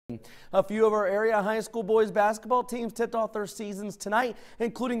A few of our area high school boys basketball teams tipped off their seasons tonight,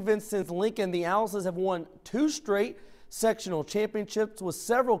 including Vincennes Lincoln. The Owls have won 2 straight sectional championships with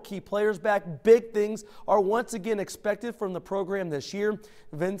several key players back. Big things are once again expected from the program this year.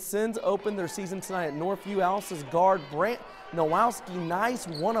 Vincennes opened their season tonight at Northview. Owls guard Brant Nowalski, nice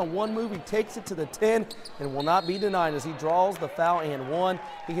one-on-one move. He takes it to the 10 and will not be denied as he draws the foul and one.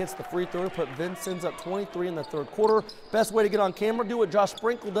 He hits the free throw to put Vincennes up 23 in the third quarter. Best way to get on camera, do what Josh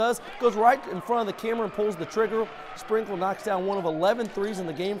Sprinkle does. Goes right in front of the camera and pulls the trigger. Sprinkle knocks down one of 11 threes in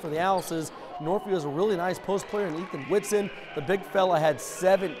the game for the Owls. Northview is a really nice post player, and Ethan Whitson, the big fella, had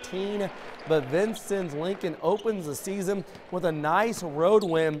 17. But Vincennes Lincoln opens the season with a nice road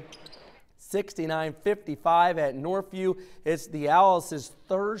win, 69-55 at Northview. It's the Owls'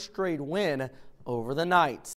 third straight win over the Knights.